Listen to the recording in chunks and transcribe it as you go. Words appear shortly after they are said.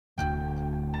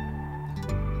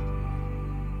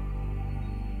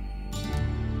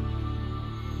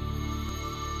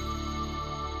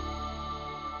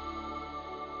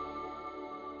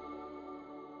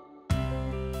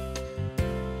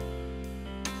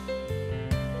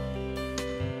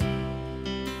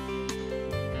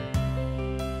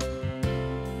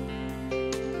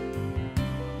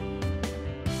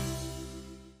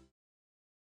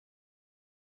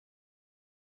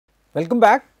Welcome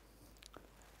back,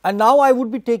 and now I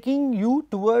would be taking you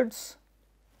towards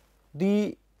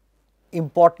the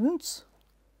importance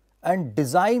and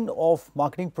design of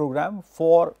marketing program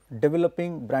for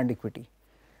developing brand equity.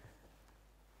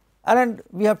 And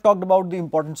we have talked about the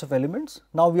importance of elements.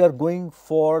 Now we are going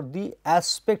for the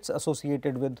aspects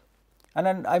associated with, and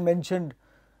then I mentioned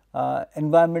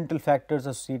environmental factors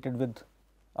associated with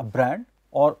a brand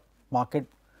or market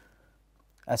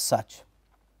as such.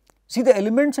 See, the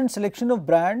elements and selection of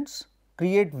brands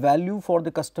create value for the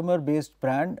customer based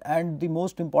brand, and the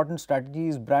most important strategy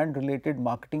is brand related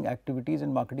marketing activities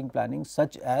and marketing planning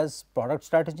such as product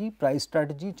strategy, price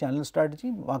strategy, channel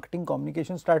strategy, marketing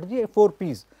communication strategy, 4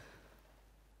 P's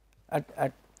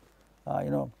at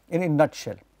in a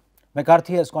nutshell.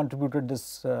 McCarthy has contributed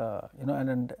this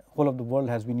and whole of the world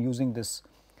has been using this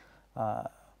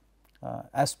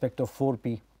aspect of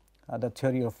 4P, the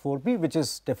theory of 4P, which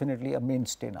is definitely a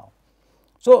mainstay now.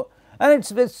 So, and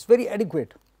it's very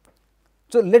adequate.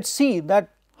 So, let us see that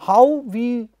how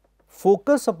we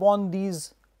focus upon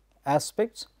these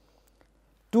aspects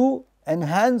to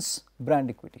enhance brand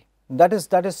equity. That is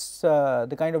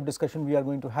the kind of discussion we are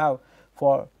going to have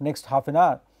for next half an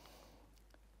hour.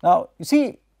 Now, you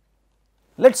see,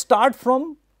 let us start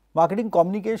from marketing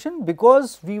communication,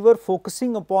 because we were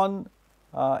focusing upon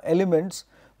elements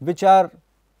which are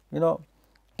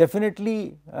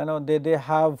definitely they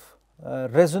have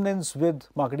resonance with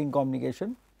marketing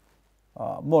communication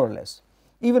more or less,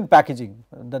 even packaging,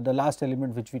 the last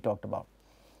element which we talked about.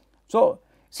 So,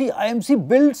 see, IMC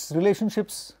builds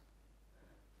relationships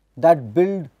that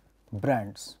build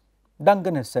brands.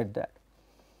 Duncan has said that.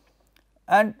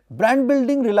 And brand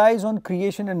building relies on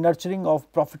creation and nurturing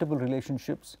of profitable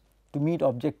relationships to meet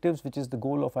objectives, which is the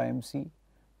goal of IMC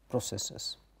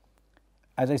processes.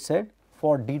 As I said,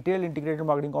 for detailed integrated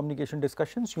marketing communication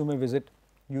discussions, you may visit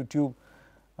YouTube,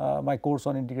 my course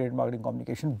on integrated marketing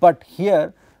communication, but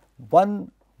here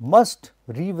one must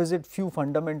revisit few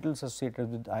fundamentals associated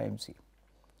with IMC.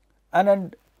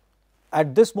 And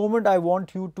at this moment, I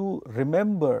want you to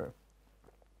remember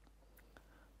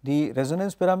the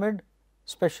resonance pyramid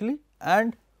especially,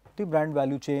 and the brand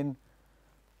value chain,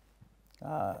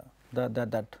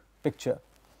 that picture.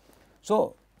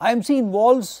 So, IMC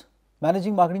involves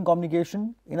managing marketing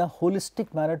communication in a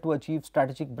holistic manner to achieve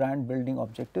strategic brand building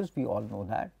objectives, we all know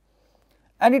that,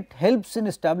 and it helps in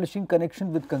establishing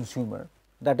connection with consumer,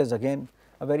 that is again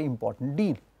a very important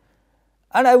deal.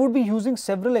 And I would be using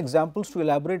several examples to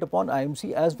elaborate upon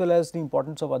IMC as well as the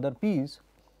importance of other P's.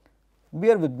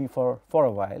 Bear with me for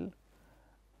a while,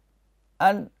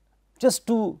 and just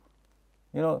to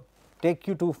take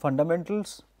you to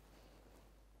fundamentals.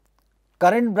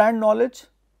 Current brand knowledge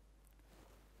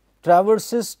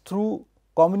traverses through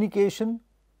communication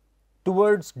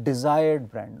towards desired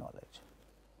brand knowledge.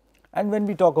 And when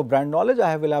we talk of brand knowledge,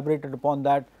 I have elaborated upon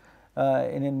that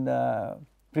in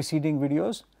preceding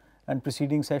videos and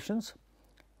preceding sessions.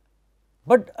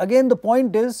 But again, the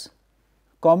point is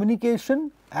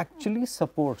communication actually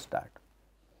supports that.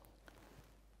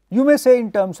 You may say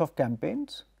in terms of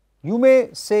campaigns, you may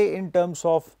say in terms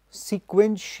of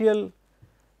sequential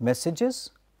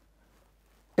messages,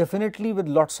 definitely with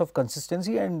lots of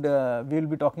consistency, and we will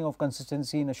be talking of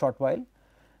consistency in a short while.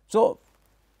 So,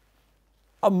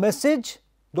 a message,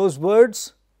 those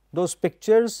words, those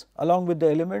pictures along with the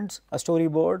elements, a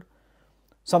storyboard,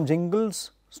 some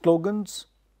jingles, slogans,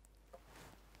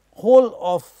 whole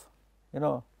of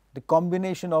the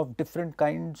combination of different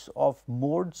kinds of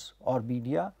modes or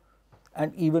media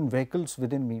and even vehicles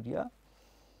within media,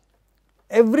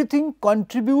 everything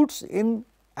contributes in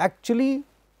actually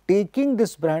taking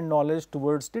this brand knowledge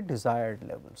towards the desired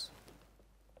levels.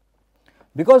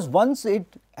 Because once it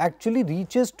actually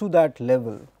reaches to that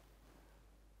level,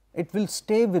 it will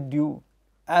stay with you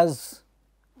as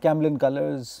Camlin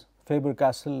Colors,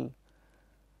 Faber-Castell,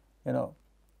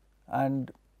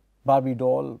 and Barbie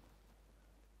doll,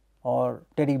 or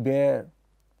teddy bear,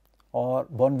 or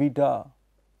Bonvita,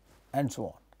 and so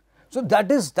on. So, that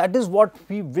is what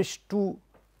we wish to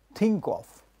think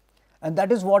of, and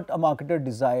that is what a marketer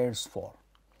desires for.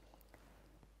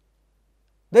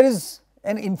 There is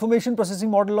an information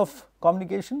processing model of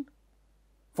communication.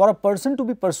 For a person to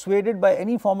be persuaded by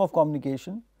any form of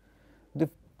communication,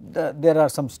 there are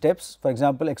some steps, for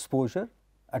example, exposure,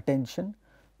 attention,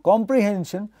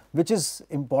 comprehension, which is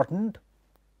important,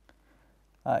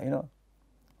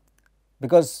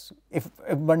 because if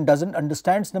one does not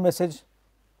understands the message,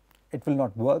 it will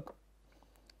not work.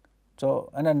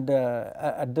 So, and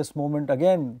at this moment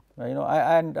again,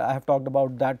 I have talked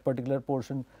about that particular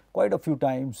portion quite a few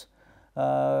times,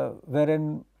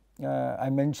 wherein I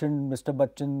mentioned Mr.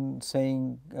 Bachchan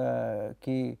saying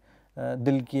कि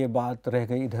दिल की ये बात रह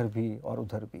गई इधर भी और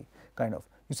उधर भी, kind of.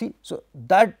 You see, so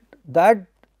that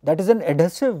is an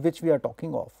adhesive which we are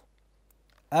talking of,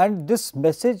 and this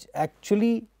message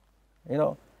actually,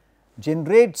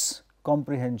 generates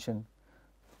comprehension.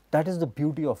 That is the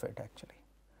beauty of it actually.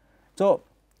 So,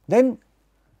 then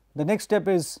the next step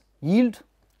is yield.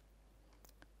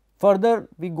 Further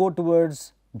we go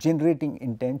towards generating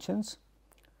intentions,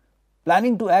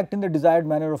 planning to act in the desired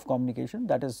manner of communication,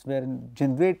 that is wherein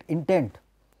generate intent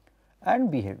and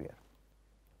behavior.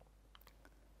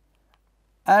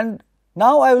 And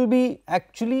now I will be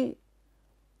actually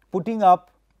putting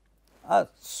up a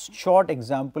short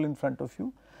example in front of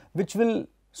you, which will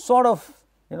sort of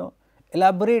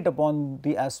elaborate upon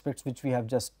the aspects which we have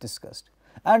just discussed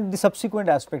and the subsequent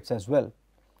aspects as well.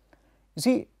 You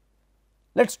see,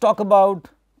 let us talk about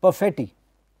Perfetti,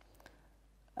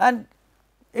 and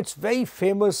it is very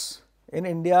famous in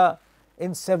India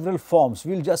in several forms.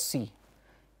 We will just see.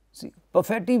 See,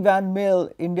 Perfetti Van Mail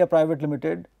India Private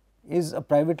Limited is a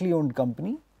privately owned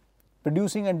company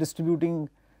producing and distributing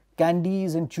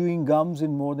candies and chewing gums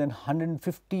in more than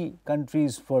 150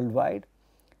 countries worldwide.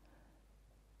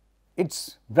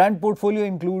 Its brand portfolio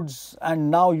includes,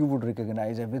 and now you would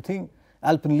recognize everything,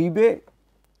 Alpenliebe,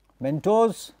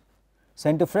 Mentos,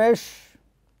 Centerfresh,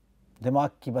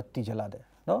 Dimag ki batti jala de,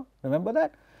 no? Remember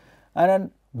that? And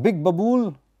then Big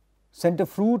Babool, Center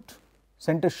Fruit,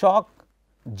 Center Shock,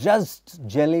 Just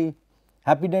Jelly,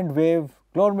 Happydent Wave,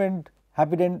 Chlormint,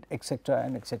 Happydent, etc.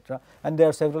 and etc. And there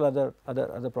are several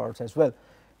other products as well.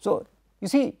 So, you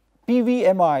see,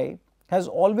 PVMI has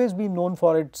always been known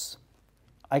for its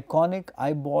iconic,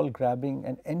 eyeball grabbing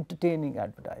and entertaining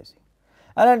advertising.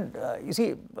 And you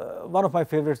see, one of my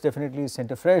favorites definitely is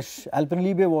Centerfresh.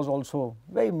 Alpenliebe was also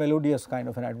very melodious kind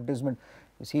of an advertisement.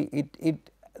 You see,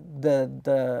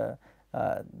 the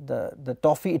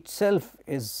toffee itself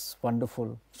is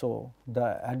wonderful. So,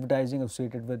 the advertising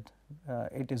associated with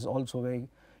it is also very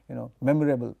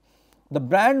memorable. The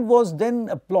brand was then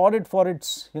applauded for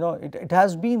its it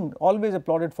has been always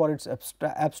applauded for its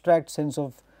abstract sense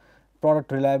of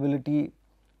product reliability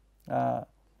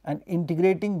and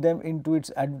integrating them into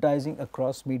its advertising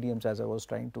across mediums, as I was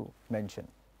trying to mention.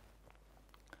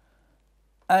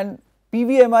 And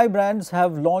PVMI brands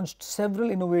have launched several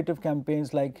innovative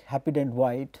campaigns like Happydent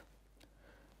White,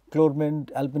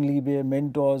 Chlormint, Alpenliebe,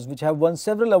 Mentos, which have won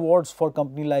several awards for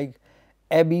company like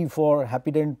Abbey for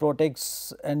Happydent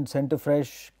Protex and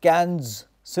Centerfresh, Cannes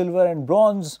Silver and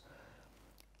Bronze,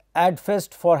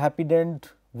 Adfest for Happydent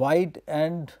White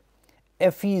and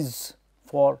Effie's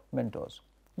for Mentos.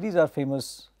 These are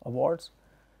famous awards.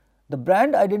 The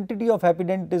brand identity of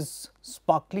Happydent is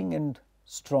sparkling and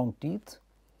strong teeth.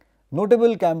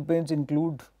 Notable campaigns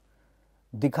include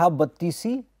Dikha Batti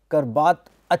Si, Kar Baat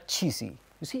Achhi Si.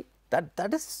 You see,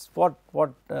 that is what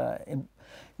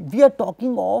we are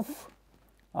talking of.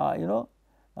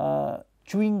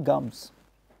 Chewing gums.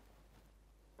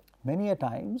 Many a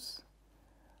times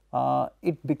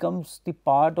it becomes the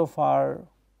part of our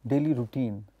daily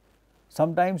routine.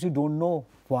 Sometimes you do not know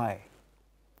why.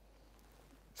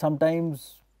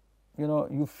 Sometimes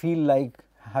you feel like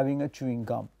having a chewing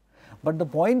gum. But the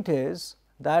point is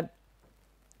that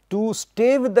to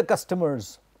stay with the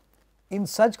customers in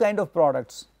such kind of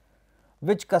products,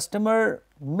 which customer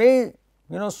may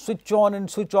switch on and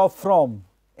switch off from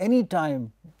any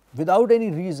time without any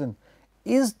reason,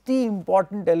 is the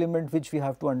important element which we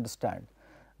have to understand.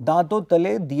 Daanton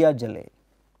tale diya jale,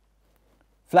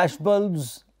 flash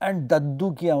bulbs and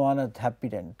daddu ki amanat,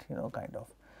 Happydent, kind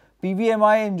of.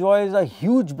 PVMI enjoys a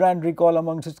huge brand recall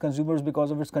amongst its consumers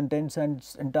because of its contents, and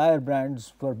its entire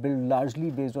brands were built largely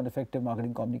based on effective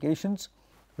marketing communications.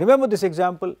 Remember this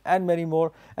example and many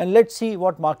more, and let us see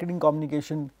what marketing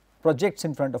communication projects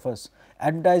in front of us: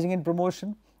 advertising and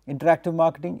promotion, interactive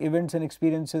marketing, events and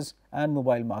experiences, and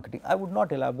mobile marketing. I would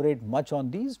not elaborate much on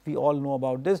these, we all know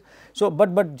about this. So,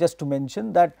 but just to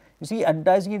mention that you see,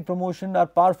 advertising and promotion are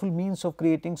powerful means of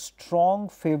creating strong,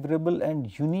 favorable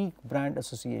and unique brand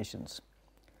associations.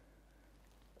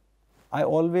 I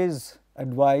always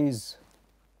advise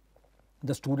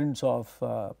the students of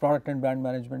product and brand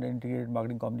management and integrated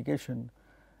marketing communication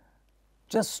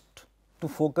just to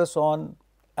focus on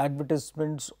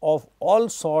advertisements of all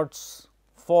sorts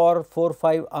for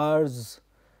 4-5 hours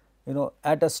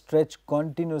at a stretch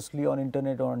continuously on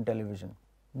internet or on television.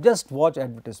 Just watch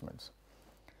advertisements,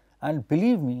 and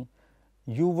believe me,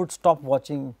 you would stop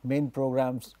watching main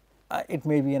programs. It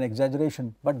may be an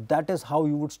exaggeration, but that is how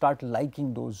you would start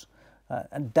liking those,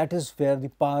 and that is where the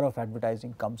power of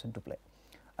advertising comes into play,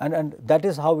 and that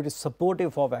is how it is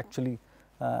supportive of actually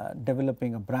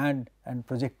developing a brand and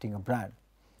projecting a brand.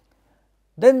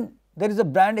 Then there is a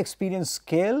brand experience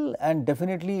scale, and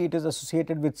definitely it is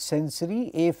associated with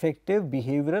sensory, affective,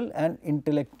 behavioral and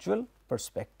intellectual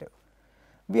perspective.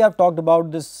 We have talked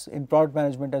about this in product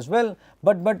management as well,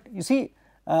 but you see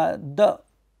the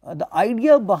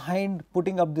idea behind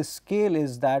putting up this scale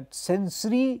is that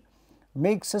sensory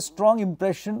makes a strong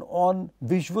impression on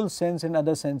visual sense and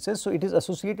other senses. So, it is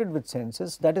associated with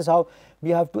senses. That is how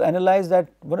we have to analyze that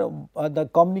the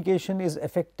communication is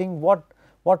affecting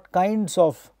what kinds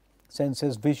of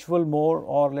senses, visual more,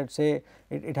 or let us say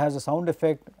it has a sound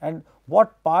effect, and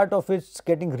what part of it is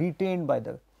getting retained by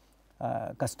the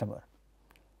customer.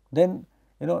 Then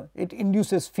it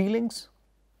induces feelings,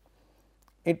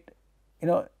 it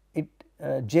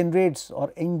generates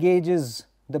or engages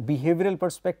the behavioral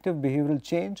perspective, behavioral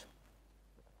change,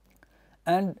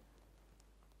 and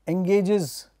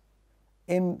engages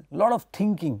in lot of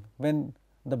thinking when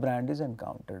the brand is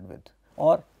encountered with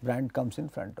or brand comes in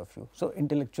front of you. So,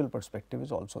 intellectual perspective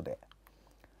is also there.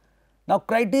 Now,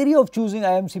 criteria of choosing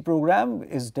IMC program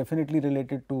is definitely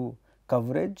related to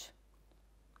coverage,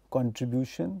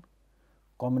 contribution,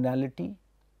 commonality,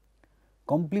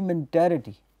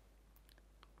 complementarity,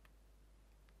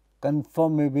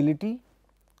 conformability,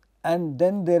 and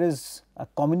then there is a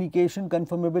communication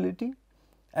conformability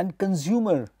and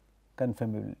consumer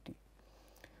conformability.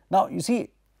 Now, you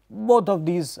see both of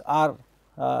these are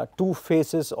two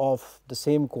faces of the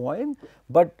same coin,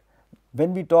 but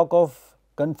when we talk of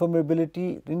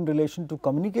conformability in relation to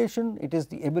communication, it is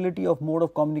the ability of mode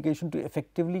of communication to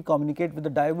effectively communicate with the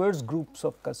diverse groups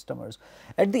of customers.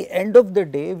 At the end of the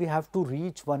day, we have to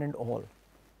reach one and all.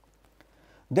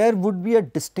 There would be a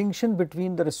distinction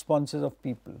between the responses of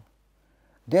people.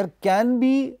 There can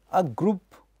be a group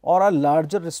or a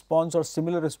larger response or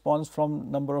similar response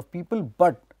from number of people,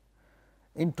 but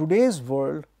in today's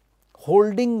world,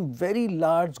 holding very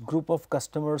large group of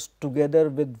customers together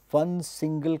with one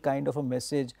single kind of a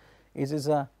message is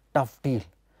a tough deal.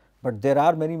 But there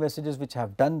are many messages which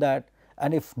have done that,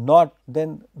 and if not,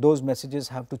 then those messages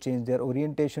have to change their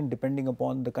orientation depending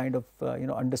upon the kind of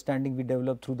understanding we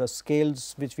develop through the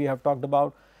scales which we have talked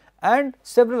about and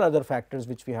several other factors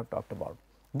which we have talked about.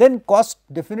 Then cost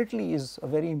definitely is a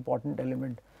very important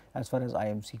element as far as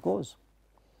IMC goes.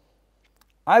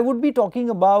 I would be talking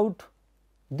about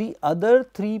the other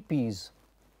 3 P's,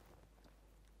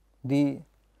 the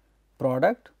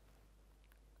product,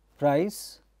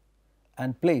 price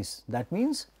and place. That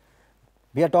means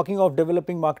we are talking of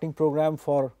developing marketing program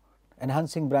for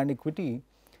enhancing brand equity.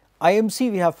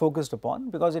 IMC we have focused upon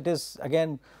because it is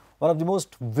again one of the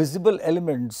most visible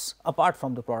elements apart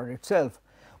from the product itself.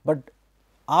 But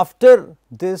after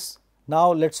this,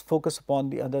 now let us focus upon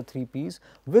the other 3 P's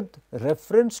with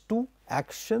reference to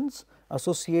actions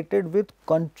associated with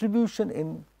contribution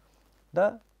in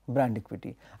the brand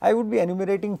equity. I would be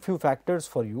enumerating few factors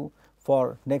for you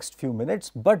for next few minutes,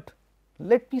 but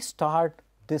let me start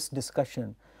this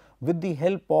discussion with the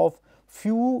help of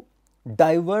few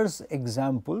diverse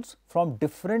examples from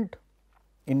different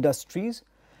industries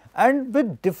and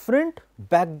with different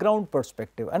background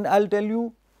perspective, and I will tell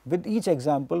you with each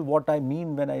example what I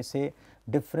mean when I say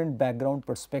different background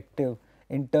perspective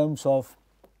in terms of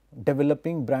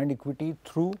developing brand equity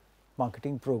through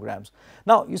marketing programs.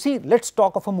 Now, you see, let us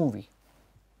talk of a movie,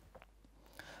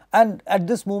 and at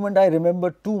this moment I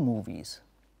remember 2 movies.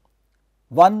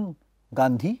 One,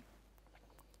 Gandhi,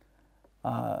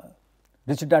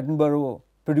 Richard Attenborough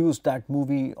produced that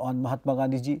movie on Mahatma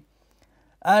Gandhi ji,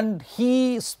 and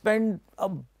he spent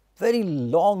a very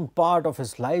long part of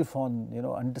his life on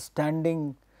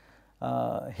understanding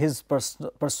his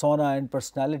persona and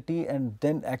personality and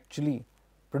then actually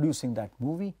producing that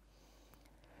movie.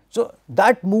 So,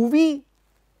 that movie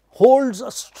holds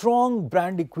a strong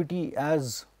brand equity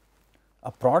as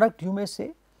a product, you may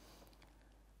say,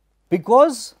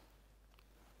 because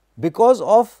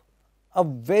of a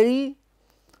very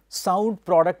sound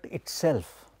product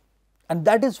itself, and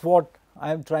that is what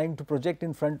I am trying to project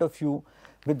in front of you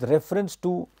with reference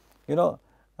to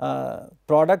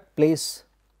product, place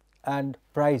and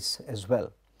price as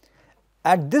well.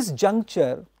 At this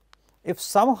juncture, if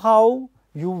somehow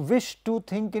you wish to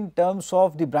think in terms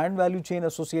of the brand value chain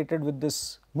associated with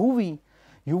this movie,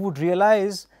 you would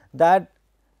realize that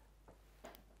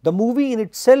the movie in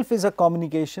itself is a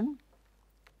communication.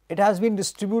 It has been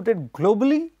distributed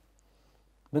globally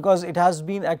because it has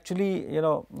been actually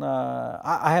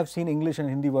I have seen English and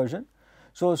Hindi version.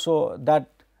 So that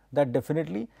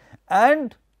definitely,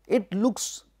 and it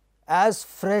looks as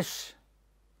fresh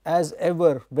as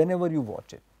ever whenever you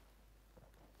watch it.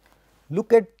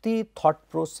 Look at the thought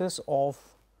process of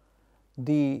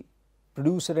the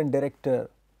producer and director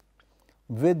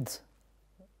with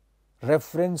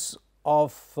reference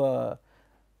of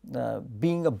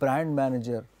being a brand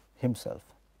manager himself,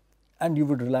 and you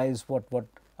would realize what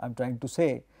I am trying to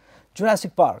say.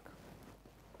 Jurassic Park.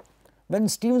 When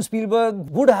Steven Spielberg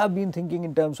would have been thinking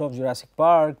in terms of Jurassic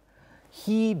Park,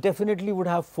 he definitely would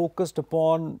have focused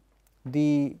upon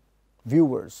the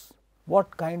viewers.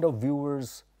 What kind of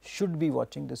viewers should be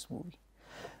watching this movie?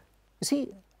 You see,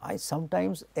 I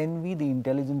sometimes envy the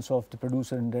intelligence of the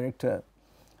producer and director,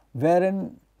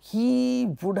 wherein he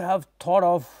would have thought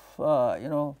of,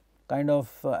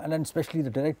 and then especially the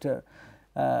director,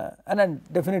 and then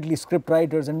definitely script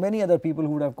writers and many other people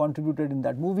who would have contributed in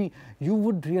that movie, you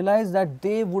would realize that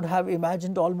they would have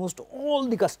imagined almost all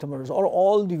the customers or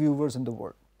all the viewers in the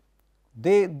world.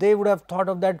 They would have thought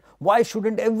of that, why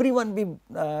shouldn't everyone be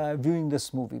viewing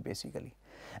this movie basically.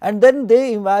 And then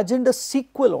they imagined a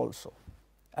sequel also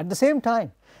at the same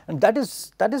time, and that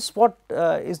is what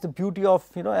is the beauty of,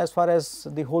 as far as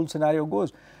the whole scenario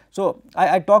goes. So,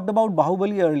 I talked about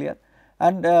Bahubali earlier,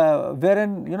 and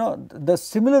wherein the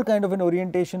similar kind of an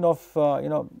orientation of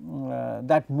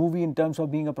that movie in terms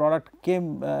of being a product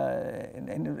came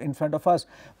in front of us.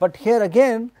 But here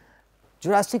again,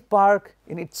 Jurassic Park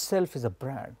in itself is a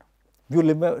brand. You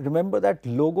remember that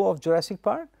logo of Jurassic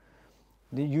Park?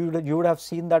 You would have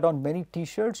seen that on many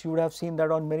t-shirts, you would have seen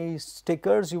that on many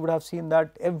stickers, you would have seen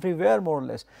that everywhere more or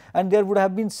less, and there would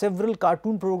have been several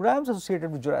cartoon programs associated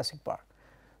with Jurassic Park.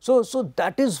 So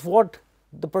that is what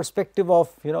the perspective of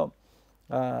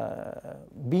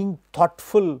being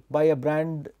thoughtful by a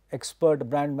brand expert, a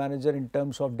brand manager in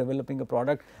terms of developing a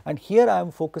product, and here I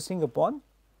am focusing upon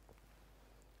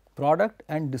product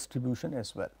and distribution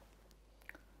as well,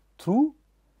 through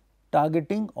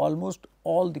targeting almost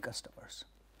all the customers.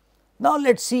 Now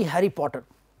let us see Harry Potter.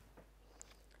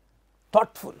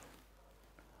 Thoughtful,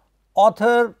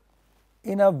 author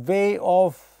in a way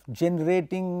of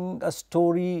generating a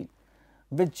story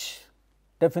which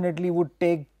definitely would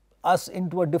take us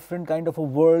into a different kind of a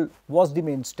world was the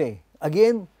mainstay.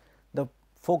 Again, the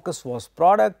focus was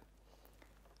product,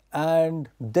 and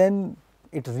then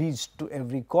it reached to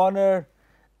every corner,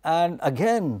 and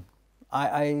again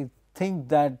I think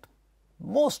that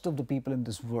most of the people in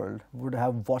this world would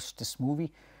have watched this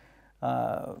movie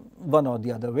one or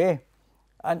the other way,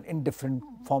 and in different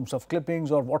forms of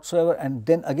clippings or whatsoever, and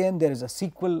then again there is a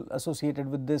sequel associated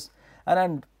with this,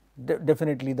 and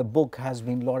definitely the book has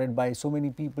been lauded by so many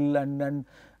people, and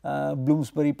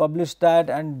Bloomsbury published that,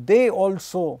 and they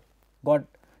also got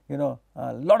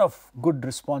a lot of good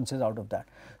responses out of that.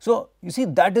 So, you see,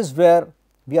 that is where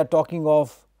we are talking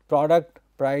of product,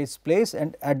 price, place,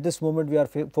 and at this moment we are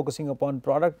focusing upon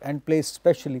product and place,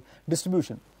 especially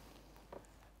distribution.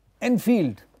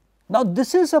 Enfield. Now,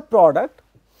 this is a product,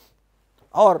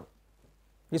 or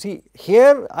you see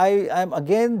here I am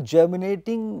again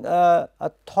germinating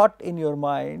a thought in your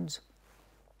minds,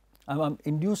 I am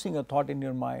inducing a thought in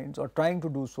your minds or trying to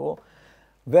do so,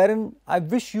 wherein I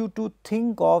wish you to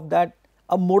think of that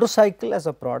a motorcycle as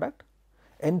a product,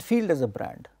 Enfield as a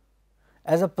brand.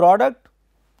 As a product,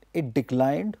 it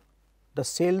declined, the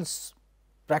sales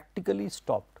practically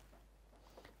stopped.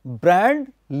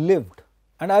 Brand lived,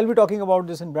 and I will be talking about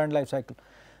this in brand life cycle,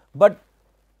 but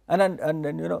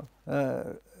and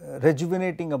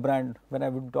rejuvenating a brand when I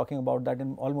will be talking about that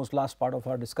in almost last part of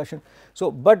our discussion.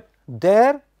 So, but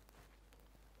there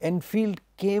Enfield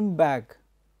came back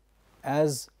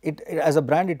as a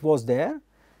brand, it was there,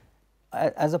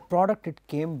 as a product it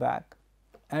came back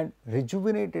and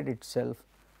rejuvenated itself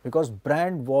because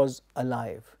brand was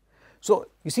alive. So,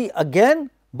 you see again,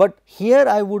 but here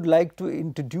I would like to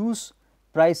introduce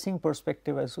pricing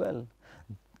perspective as well.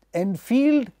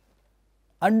 Enfield,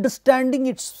 understanding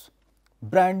its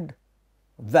brand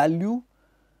value,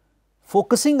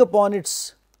 focusing upon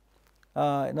its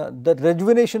the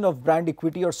rejuvenation of brand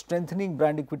equity or strengthening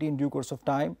brand equity in due course of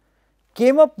time,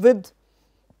 came up with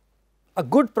a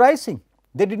good pricing.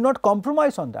 They did not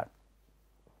compromise on that,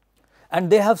 and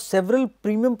they have several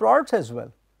premium products as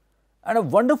well, and a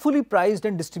wonderfully priced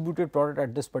and distributed product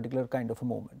at this particular kind of a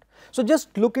moment. So,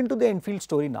 just look into the Enfield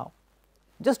story now,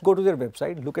 just go to their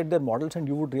website, look at their models, and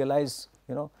you would realize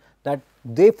that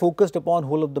they focused upon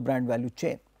whole of the brand value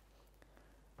chain.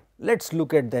 Let us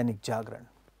look at Dainik Jagran,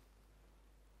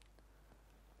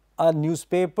 a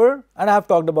newspaper, and I have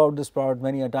talked about this product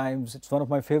many a times. It is one of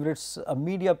my favorites, a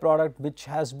media product which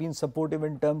has been supportive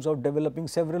in terms of developing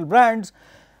several brands.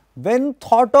 When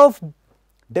thought of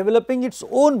developing its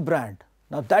own brand,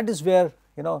 now that is where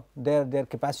their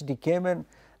capacity came in,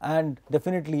 and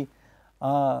definitely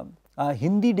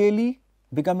Hindi daily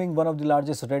becoming one of the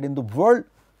largest read in the world,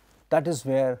 that is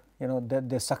where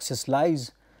their success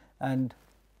lies. And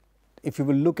if you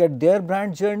will look at their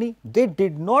brand journey, they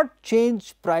did not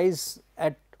change price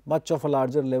at much of a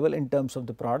larger level in terms of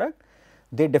the product.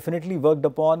 They definitely worked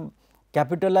upon,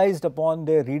 capitalized upon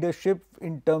their readership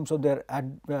in terms of their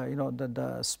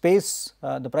the space,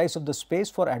 the price of the space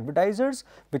for advertisers,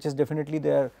 which is definitely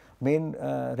their main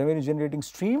revenue generating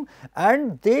stream,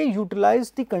 and they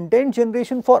utilize the content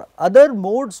generation for other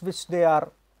modes which they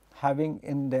are having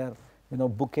in their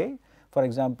bouquet. For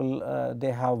example,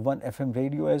 they have one FM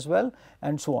radio as well,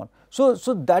 and so on.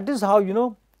 So that is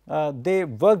how they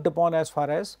worked upon as far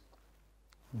as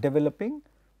developing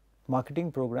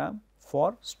marketing program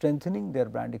for strengthening their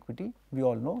brand equity. We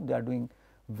all know they are doing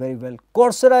very well.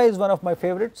 Coursera is one of my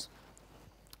favorites.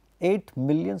 8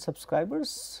 million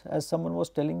subscribers, as someone was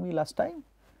telling me last time.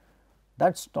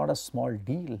 That's not a small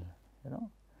deal,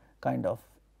 kind of.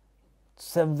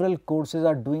 Several courses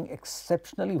are doing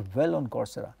exceptionally well on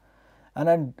Coursera.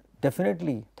 And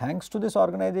definitely thanks to this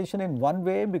organization in one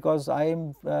way, because I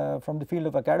am from the field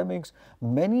of academics,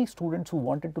 many students who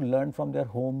wanted to learn from their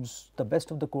homes, the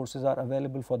best of the courses are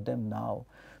available for them now.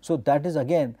 So that is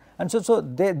again, and so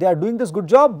they are doing this good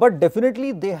job, but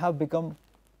definitely they have become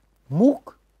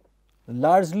MOOC,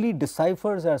 largely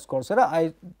deciphers as Coursera.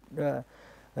 I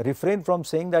refrain from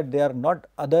saying that there are not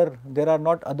other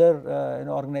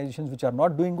organizations which are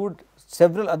not doing good.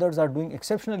 Several others are doing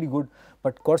exceptionally good,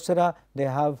 but Coursera, they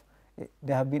have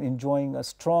been enjoying a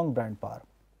strong brand power,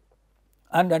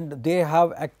 and they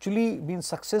have actually been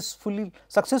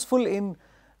successful in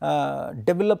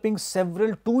developing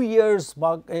several 2 years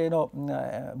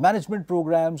management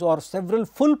programs or several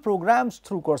full programs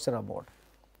through Coursera board.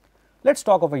 Let us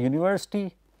talk of a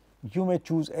university. You may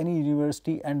choose any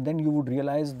university, and then you would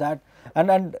realize that,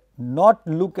 and not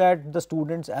look at the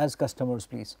students as customers,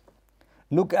 please.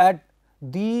 Look at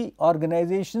the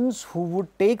organizations who would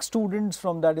take students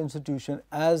from that institution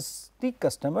as the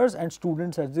customers and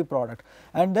students as the product,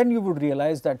 and then you would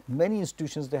realize that many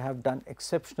institutions, they have done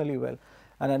exceptionally well.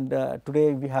 And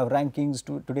today we have rankings,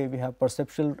 today we have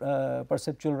perceptual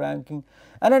ranking,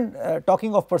 and then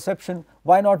talking of perception,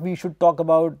 why not we should talk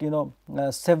about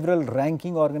several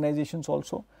ranking organizations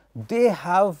also. They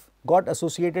have got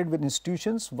associated with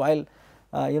institutions while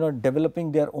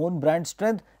developing their own brand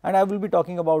strength, and I will be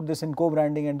talking about this in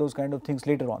co-branding and those kind of things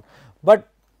later on. But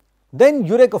then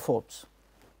Eureka Forbes,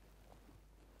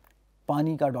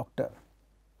 Pani Ka Doctor,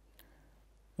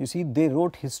 you see, they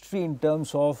wrote history in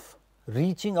terms of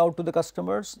reaching out to the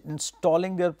customers,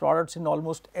 installing their products in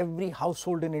almost every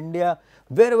household in India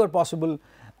wherever possible,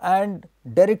 and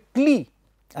directly,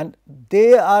 and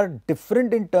they are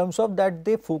different in terms of that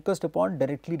they focused upon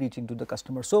directly reaching to the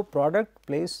customer. So product,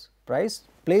 place, price.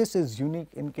 Place is unique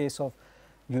in case of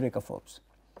Eureka Forbes.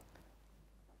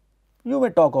 You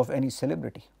may talk of any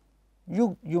celebrity.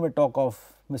 You may talk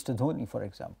of Mr. Dhoni, for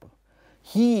example.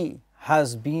 He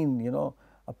has been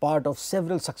a part of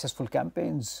several successful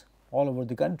campaigns all over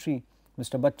the country.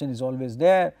 Mr. Bachchan is always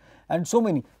there, and so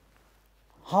many.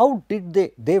 How did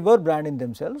they were brand in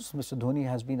themselves. Mr. Dhoni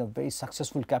has been a very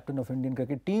successful captain of Indian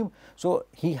cricket team, so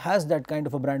he has that kind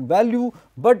of a brand value,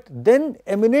 but then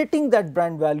emanating that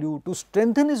brand value to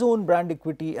strengthen his own brand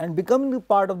equity and becoming a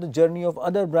part of the journey of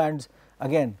other brands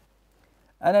again.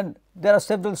 And then there are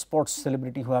several sports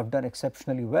celebrities who have done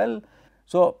exceptionally well.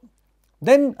 So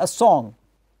then a song,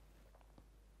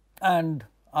 and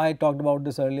I talked about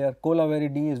this earlier, Kola Very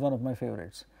D is one of my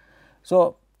favorites.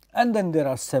 So, and then there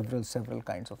are several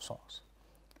kinds of songs.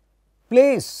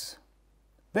 Place,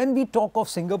 when we talk of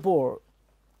Singapore,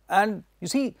 and you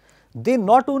see, they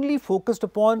not only focused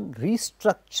upon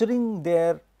restructuring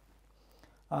their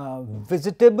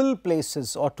visitable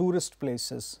places or tourist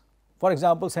places, for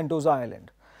example, Sentosa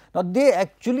Island. Now, they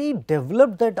actually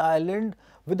developed that island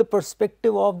with the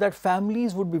perspective of that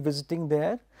families would be visiting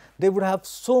there. They would have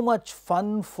so much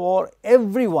fun for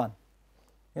everyone,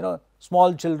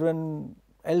 small children,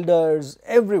 elders,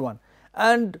 everyone.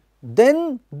 And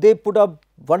then they put up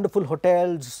wonderful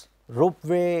hotels,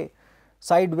 ropeway,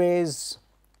 sideways,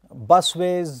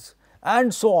 busways,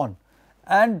 and so on,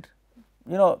 and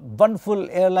wonderful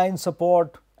airline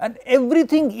support, and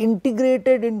everything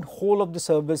integrated in whole of the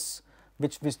service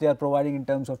which they are providing in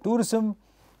terms of tourism,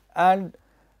 and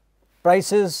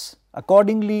prices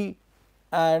accordingly,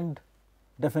 and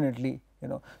definitely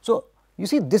So you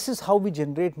see, this is how we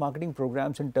generate marketing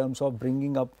programs in terms of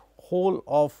bringing up whole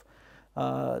of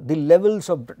the levels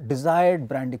of desired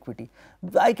brand equity.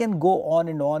 I can go on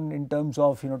and on in terms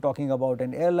of talking about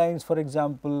an airlines, for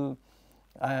example.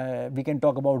 We can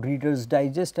talk about Reader's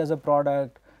Digest as a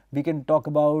product. We can talk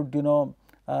about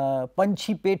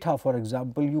Panchi Petha, for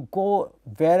example. You go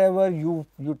wherever you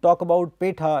talk about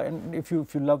Petha, and if you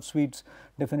love sweets,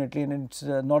 definitely, and it's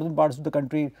northern parts of the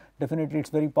country, definitely it's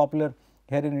very popular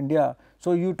here in India.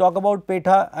 So you talk about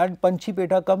Petha and Panchi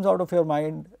Petha comes out of your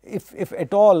mind, if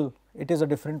at all it is a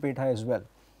different Petha as well.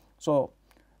 So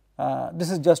this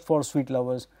is just for sweet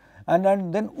lovers.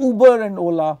 And then Uber and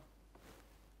Ola,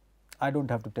 I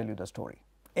don't have to tell you the story.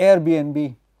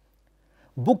 Airbnb.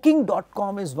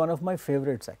 Booking.com is one of my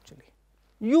favorites actually.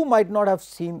 You might not have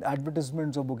seen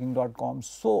advertisements of Booking.com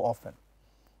so often,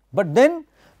 but then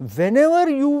whenever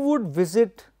you would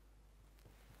visit,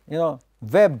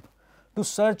 web to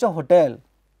search a hotel,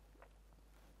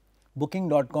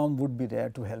 Booking.com would be there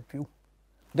to help you.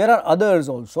 There are others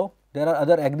also, there are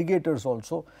other aggregators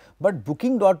also, but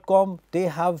Booking.com, they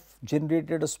have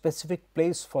generated a specific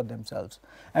place for themselves,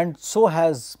 and so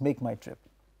has Make My Trip.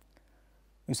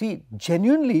 You see,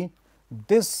 genuinely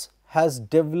this has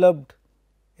developed,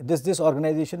 this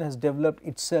organization has developed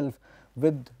itself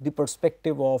with the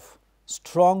perspective of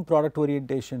strong product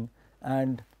orientation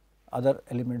and other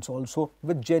elements also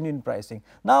with genuine pricing.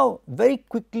 Now, very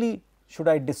quickly should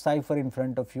I decipher in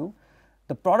front of you,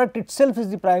 the product itself is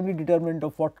the primary determinant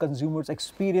of what consumers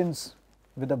experience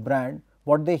with a brand,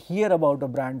 what they hear about a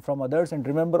brand from others, and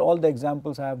remember all the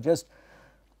examples I have just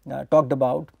talked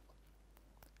about.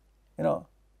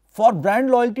 For brand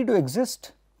loyalty to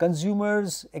exist,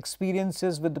 consumers'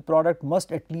 experiences with the product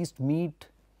must at least meet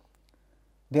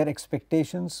their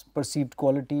expectations, perceived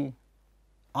quality,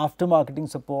 after marketing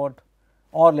support,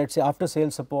 or let us say after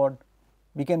sales support.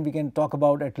 We can talk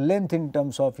about at length in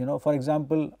terms of, for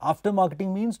example, after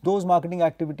marketing means those marketing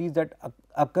activities that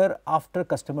occur after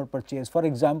customer purchase. For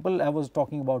example, I was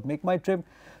talking about Make My Trip.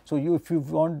 So if you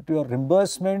want your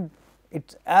reimbursement,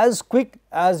 it's as quick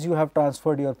as you have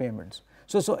transferred your payments.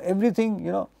 So everything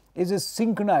is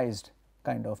synchronized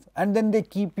kind of, and then they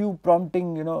keep you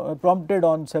prompted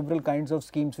on several kinds of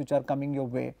schemes which are coming your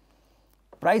way.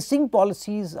 Pricing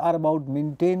policies are about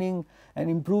maintaining and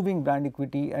improving brand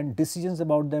equity, and decisions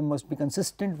about them must be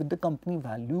consistent with the company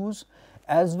values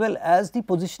as well as the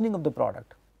positioning of the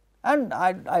product. And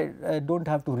I don't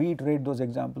have to reiterate those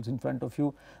examples in front of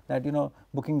you, that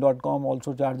Booking.com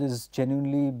also charges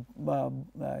genuinely,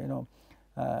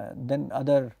 then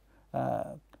other,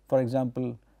 for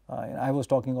example, I was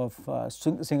talking of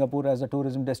Singapore as a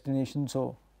tourism destination,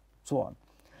 so on.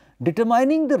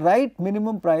 Determining the right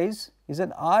minimum price is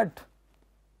an art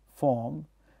form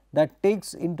that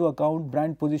takes into account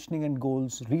brand positioning and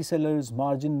goals, resellers,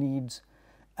 margin needs,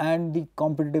 and the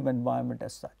competitive environment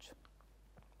as such.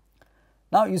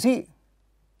 Now, you see,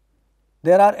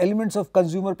 there are elements of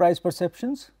consumer price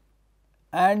perceptions,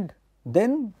 and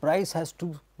then price has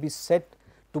to be set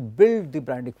to build the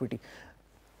brand equity.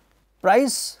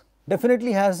 Price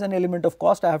definitely has an element of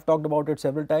cost. I have talked about it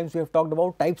several times. We have talked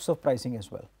about types of pricing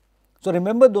as well. So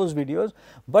remember those videos,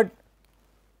 but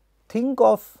think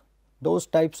of those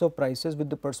types of prices with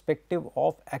the perspective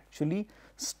of actually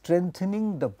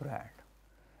strengthening the brand,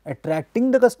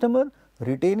 attracting the customer,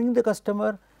 retaining the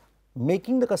customer,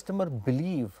 making the customer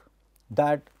believe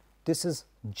that this is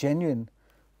genuine,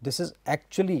 this is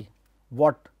actually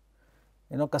what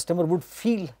customer would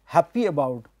feel happy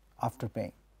about after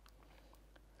paying.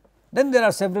 Then there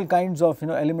are several kinds of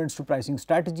elements to pricing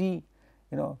strategy.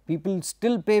 People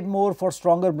still pay more for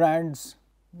stronger brands.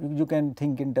 You can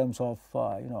think in terms of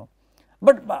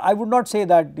but I would not say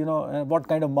that what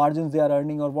kind of margins they are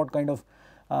earning, or what kind of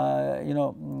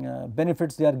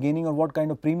benefits they are gaining, or what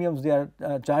kind of premiums they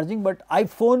are charging. But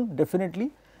iPhone,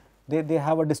 definitely they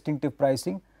have a distinctive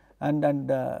pricing, and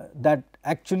that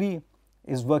actually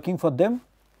is working for them,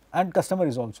 and customer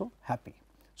is also happy.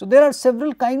 So there are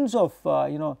several kinds of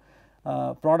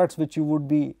products which you would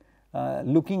be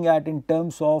looking at in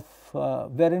terms of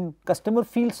wherein customer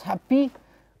feels happy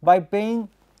by paying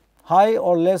high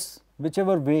or less,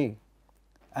 whichever way,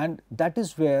 and that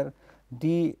is where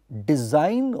the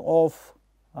design of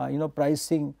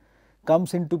pricing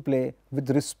comes into play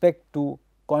with respect to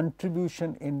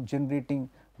contribution in generating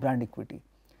brand equity.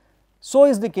 So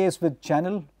is the case with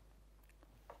channel.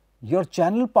 Your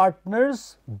channel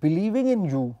partners believing in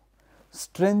you,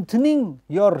 strengthening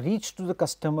your reach to the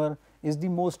customer is the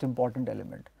most important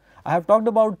element. I have talked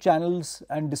about channels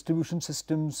and distribution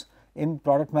systems in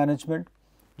product management.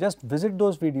 Just visit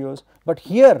those videos, but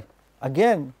here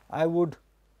again I would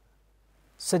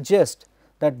suggest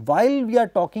that while we are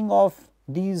talking of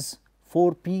these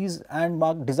 4 P's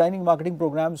and designing marketing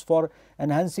programs for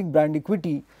enhancing brand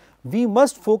equity, we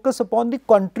must focus upon the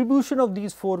contribution of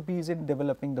these 4 P's in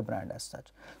developing the brand as such.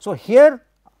 So here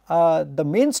the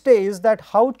mainstay is that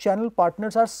how channel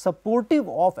partners are supportive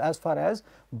of as far as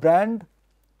brand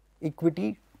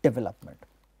equity development,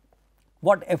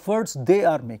 what efforts they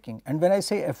are making. And when I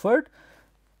say effort,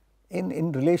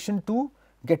 in relation to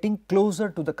getting closer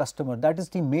to the customer, that is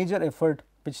the major effort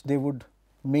which they would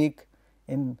make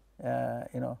in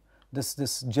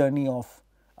this journey of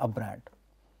a brand.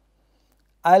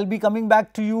 I will be coming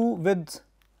back to you with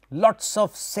lots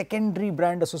of secondary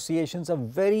brand associations, a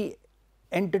very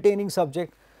entertaining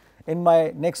subject, in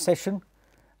my next session.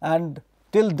 And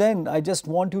till then, I just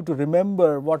want you to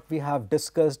remember what we have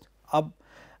discussed.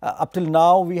 Up till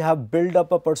now, we have built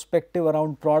up a perspective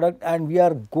around product, and we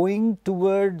are going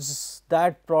towards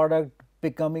that product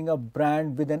becoming a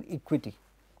brand with an equity.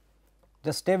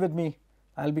 Just stay with me.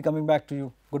 I will be coming back to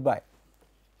you. Goodbye.